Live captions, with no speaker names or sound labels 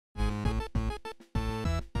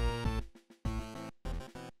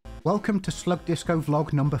Welcome to SLUG DISCO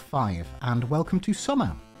vlog number 5, and welcome to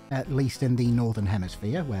summer, at least in the Northern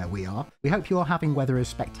Hemisphere, where we are. We hope you're having weather as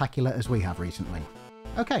spectacular as we have recently.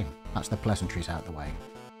 Okay, that's the pleasantries out the way.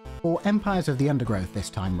 For Empires of the Undergrowth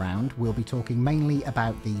this time round, we'll be talking mainly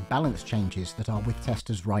about the balance changes that are with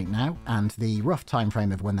testers right now, and the rough time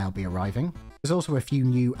frame of when they'll be arriving. There's also a few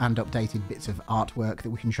new and updated bits of artwork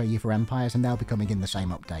that we can show you for Empires, and they'll be coming in the same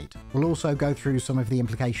update. We'll also go through some of the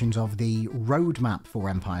implications of the roadmap for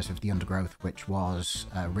Empires of the Undergrowth, which was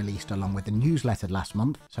released along with the newsletter last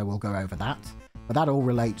month, so we'll go over that. But that all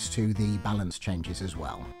relates to the balance changes as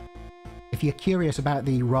well. If you're curious about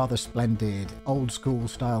the rather splendid old school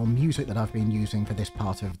style music that I've been using for this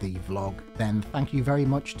part of the vlog, then thank you very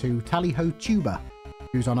much to Tallyho Tuber,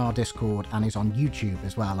 who's on our Discord and is on YouTube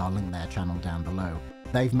as well. I'll link their channel down below.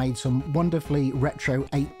 They've made some wonderfully retro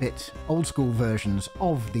 8-bit old school versions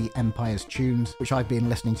of the Empire's tunes, which I've been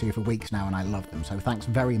listening to for weeks now and I love them, so thanks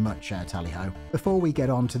very much Tallyho. Before we get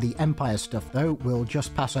on to the Empire stuff though, we'll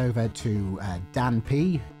just pass over to Dan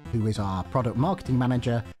P, who is our product marketing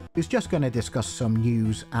manager, who's just going to discuss some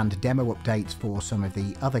news and demo updates for some of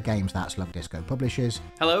the other games that SLUG DISCO publishes.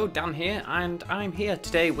 Hello, Dan here, and I'm here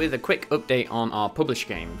today with a quick update on our published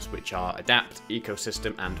games, which are Adapt,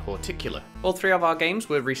 Ecosystem and Horticular. All three of our games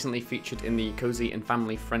were recently featured in the cozy and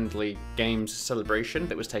family-friendly games celebration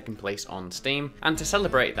that was taking place on Steam, and to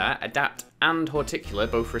celebrate that, Adapt and Horticular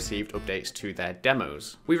both received updates to their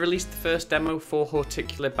demos. We released the first demo for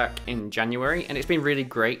Horticular back in January, and it's been really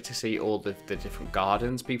great to see all the different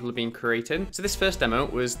gardens people have been creating. So this first demo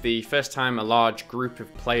was the first time a large group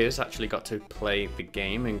of players actually got to play the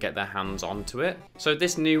game and get their hands onto it. So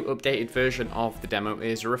this new updated version of the demo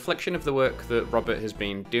is a reflection of the work that Robert has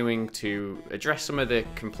been doing to address some of the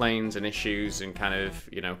complaints and issues and kind of,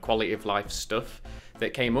 quality of life stuff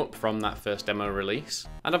that came up from that first demo release.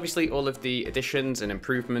 And obviously all of the additions and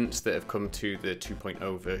improvements that have come to the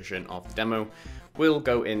 2.0 version of the demo will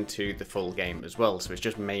go into the full game as well, so it's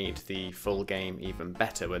just made the full game even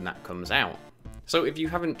better when that comes out. So if you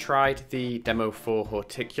haven't tried the demo for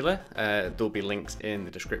Horticular, there'll be links in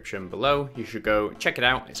the description below. You should go check it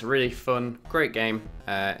out. It's a really fun, great game.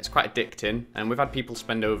 It's quite addicting, and we've had people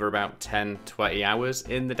spend over about 10-20 hours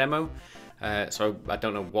in the demo. So I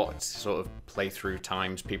don't know what sort of playthrough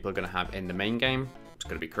times people are going to have in the main game. It's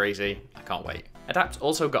going to be crazy. I can't wait. Adapt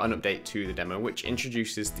also got an update to the demo which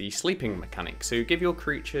introduces the sleeping mechanic, so give your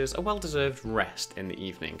creatures a well-deserved rest in the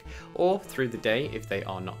evening, or through the day if they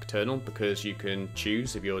are nocturnal, because you can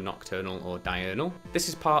choose if you're nocturnal or diurnal. This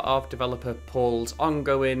is part of developer Paul's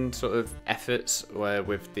ongoing sort of efforts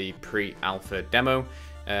with the pre-alpha demo,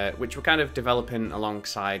 which we're kind of developing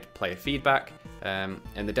alongside player feedback, and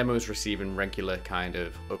the demo is receiving regular kind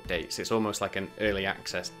of updates. It's almost like an early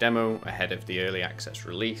access demo ahead of the early access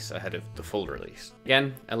release, ahead of the full release.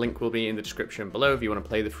 Again, a link will be in the description below if you want to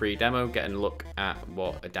play the free demo, get a look at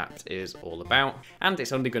what Adapt is all about, and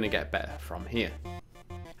it's only going to get better from here.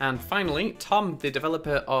 And finally, Tom, the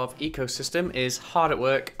developer of Ecosystem, is hard at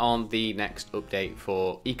work on the next update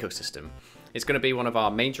for Ecosystem. It's going to be one of our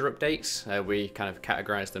major updates. We kind of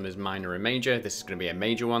categorize them as minor and major. This is going to be a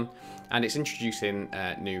major one, and it's introducing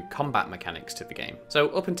new combat mechanics to the game. So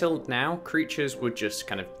up until now, creatures would just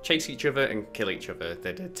kind of chase each other and kill each other.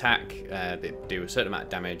 They'd attack, they'd do a certain amount of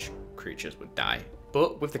damage, creatures would die.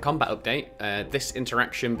 But with the combat update, this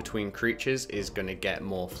interaction between creatures is going to get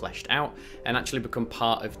more fleshed out and actually become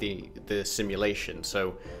part of the simulation.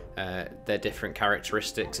 So their different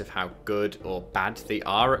characteristics of how good or bad they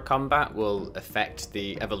are at combat will affect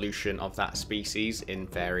the evolution of that species in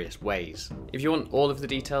various ways. If you want all of the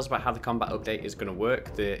details about how the combat update is going to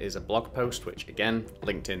work, there is a blog post, which again,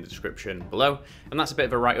 linked in the description below, and that's a bit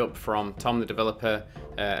of a write-up from Tom, the developer,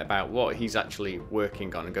 about what he's actually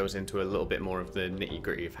working on, and goes into a little bit more of the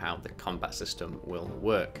nitty-gritty of how the combat system will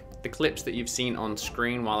work. The clips that you've seen on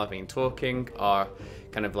screen while I've been talking are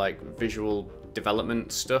kind of like visual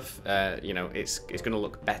development stuff. It's going to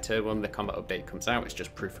look better when the combat update comes out. It's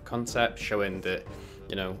just proof of concept, showing that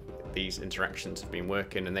these interactions have been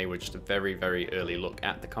working, and they were just a very, very early look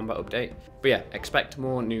at the combat update. But yeah, expect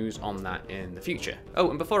more news on that in the future. Oh,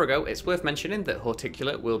 and before I go, it's worth mentioning that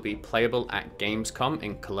Horticular will be playable at Gamescom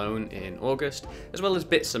in Cologne in August, as well as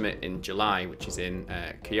Bit Summit in July, which is in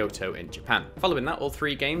Kyoto in Japan. Following that, all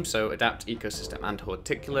three games, so Adapt, Ecosystem and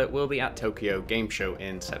Horticular, will be at Tokyo Game Show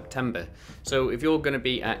in September. So if you're going to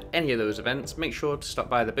be at any of those events, make sure to stop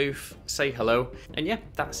by the booth, say hello, and yeah,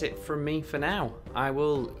 that's it from me for now. I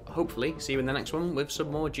will hopefully see you in the next one with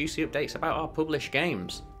some more juicy updates about our published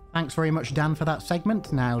games. Thanks very much, Dan, for that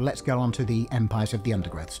segment. Now let's go on to the Empires of the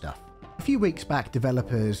Undergrowth stuff. A few weeks back,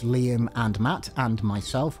 developers Liam and Matt and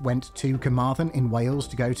myself went to Carmarthen in Wales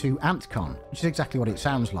to go to ANTCON, which is exactly what it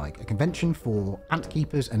sounds like, a convention for ant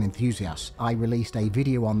keepers and enthusiasts. I released a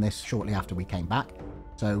video on this shortly after we came back,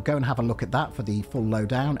 so go and have a look at that for the full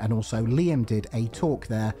lowdown. And also Liam did a talk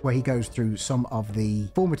there where he goes through some of the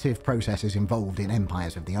formative processes involved in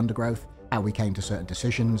Empires of the Undergrowth, how we came to certain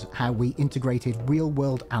decisions, how we integrated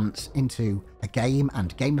real-world ants into a game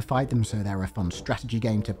and gamified them so they're a fun strategy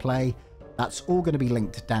game to play. That's all going to be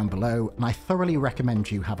linked down below, and I thoroughly recommend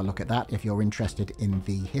you have a look at that if you're interested in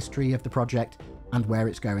the history of the project and where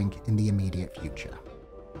it's going in the immediate future.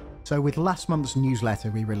 So with last month's newsletter,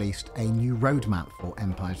 we released a new roadmap for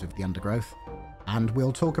Empires of the Undergrowth, and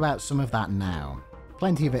we'll talk about some of that now.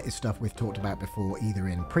 Plenty of it is stuff we've talked about before, either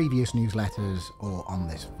in previous newsletters or on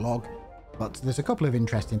this vlog, but there's a couple of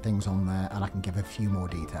interesting things on there, and I can give a few more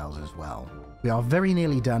details as well. We are very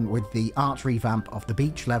nearly done with the art revamp of the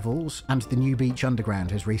beach levels, and the new beach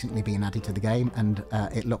underground has recently been added to the game, and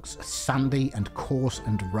it looks sandy and coarse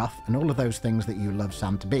and rough, and all of those things that you love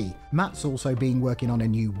sand to be. Matt's also been working on a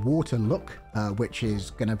new water look, which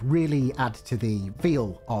is going to really add to the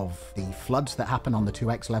feel of the floods that happen on the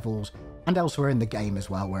 2x levels, and elsewhere in the game as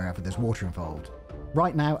well, wherever there's water involved.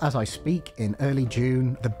 Right now, as I speak, in early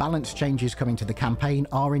June, the balance changes coming to the campaign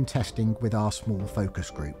are in testing with our small focus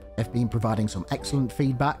group. They've been providing some excellent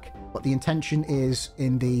feedback, but the intention is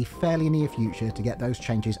in the fairly near future to get those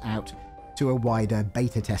changes out to a wider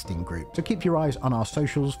beta testing group. So keep your eyes on our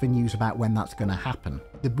socials for news about when that's going to happen.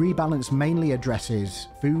 The rebalance mainly addresses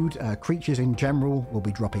food. Creatures in general will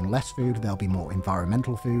be dropping less food, there'll be more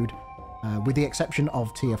environmental food, with the exception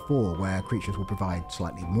of Tier 4, where creatures will provide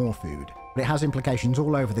slightly more food. But it has implications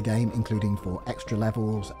all over the game, including for extra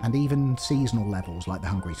levels and even seasonal levels like the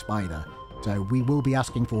Hungry Spider. So we will be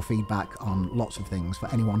asking for feedback on lots of things for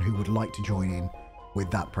anyone who would like to join in with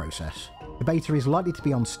that process. The beta is likely to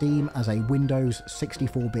be on Steam as a Windows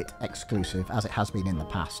 64-bit exclusive, as it has been in the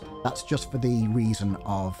past. That's just for the reason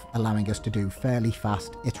of allowing us to do fairly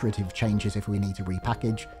fast iterative changes if we need to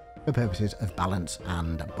repackage for purposes of balance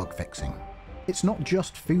and bug fixing. It's not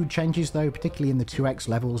just food changes though, particularly in the 2x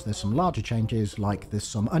levels. There's some larger changes, like there's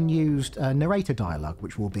some unused narrator dialogue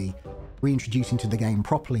which we'll be reintroducing to the game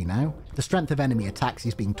properly now. The strength of enemy attacks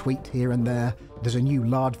is being tweaked here and there. There's a new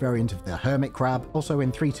large variant of the hermit crab, also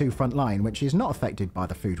in 3-2 frontline, which is not affected by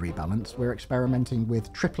the food rebalance. We're experimenting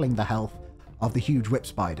with tripling the health of the huge whip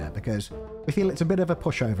spider because we feel it's a bit of a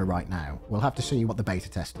pushover right now. We'll have to see what the beta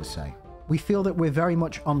testers say. We feel that we're very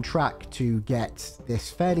much on track to get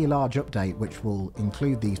this fairly large update, which will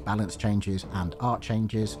include these balance changes and art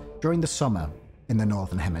changes during the summer in the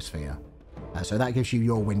Northern Hemisphere. So that gives you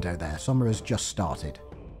your window there. Summer has just started.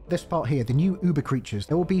 This part here, the new Uber creatures,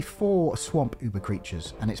 there will be 4 swamp Uber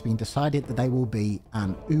creatures, and it's been decided that they will be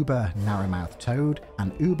an Uber narrowmouth toad,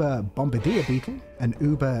 an Uber bombardier beetle, an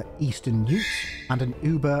Uber eastern newt, and an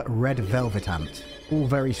Uber red velvet ant. All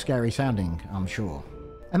very scary sounding, I'm sure.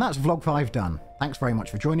 And that's Vlog 5 done. Thanks very much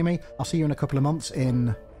for joining me. I'll see you in a couple of months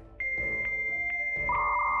in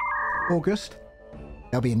August.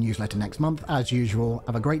 There'll be a newsletter next month, as usual.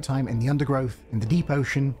 Have a great time in the undergrowth, in the deep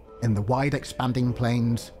ocean, in the wide expanding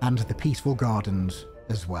plains, and the peaceful gardens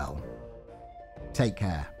as well. Take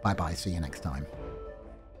care. Bye-bye. See you next time.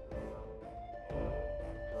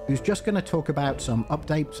 Who's just going to talk about some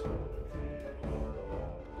updates?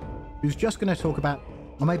 Who's just going to talk about...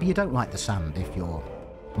 Or maybe you don't like the sand if you're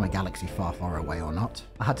from a galaxy far, far away or not.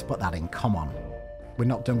 I had to put that in. Come on. We're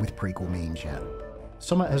not done with prequel memes yet.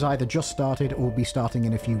 Summer has either just started or will be starting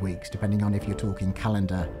in a few weeks, depending on if you're talking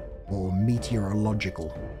calendar or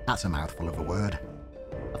meteorological. That's a mouthful of a word.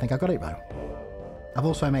 I think I got it though. I've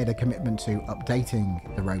also made a commitment to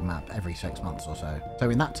updating the roadmap every 6 months or so.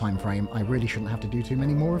 So in that time frame, I really shouldn't have to do too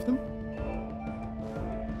many more of them.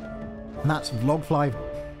 And that's Vlog 5.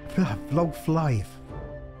 Vlog 5.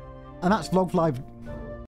 And that's Vlog 5.